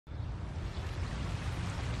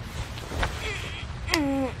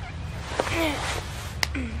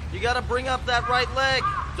You gotta bring up that right leg.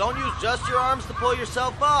 Don't use just your arms to pull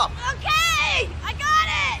yourself up. Okay, I got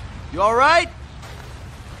it. You all right?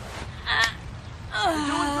 You're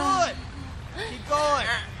doing good. Keep going.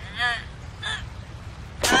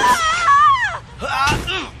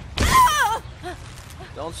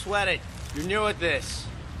 Don't sweat it. You're new at this.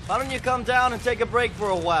 Why don't you come down and take a break for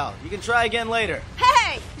a while? You can try again later.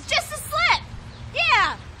 Hey, it's just a slip.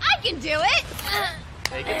 Yeah, I can do it.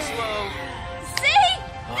 Take it slow. See?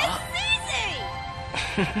 This is easy.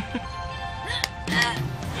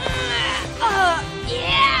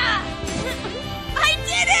 Yeah. I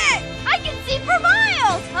did it. I can see for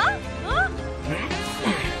miles. Huh?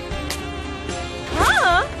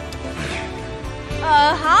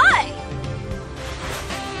 Hi.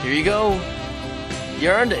 Here you go. You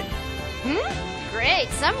earned it. Great,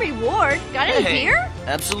 some reward. Got any beer?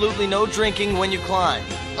 Absolutely no drinking when you climb.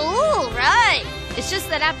 Ooh, right. It's just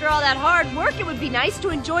that after all that hard work, it would be nice to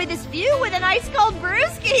enjoy this view with an ice-cold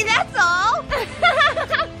brewski, that's all.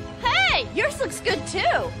 Hey, yours looks good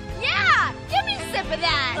too. Yeah, give me a sip of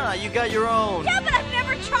that. Ah, you got your own. Yeah, but I've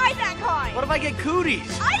never tried that kind. What if I get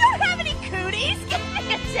cooties? I don't have any cooties. Give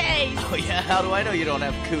me a taste. Oh yeah, how do I know you don't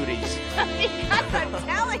have cooties? Because I'm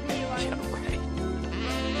telling you. Yeah, right.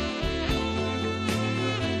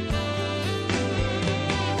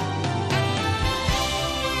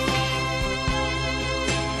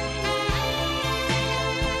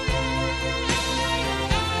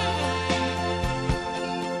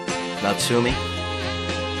 Natsumi?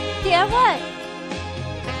 Yeah, what?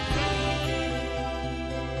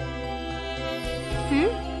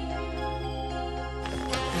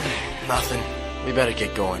 Nothing. We better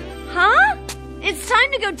get going. Huh? It's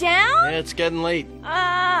time to go down? Yeah, it's getting late.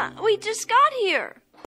 We just got here.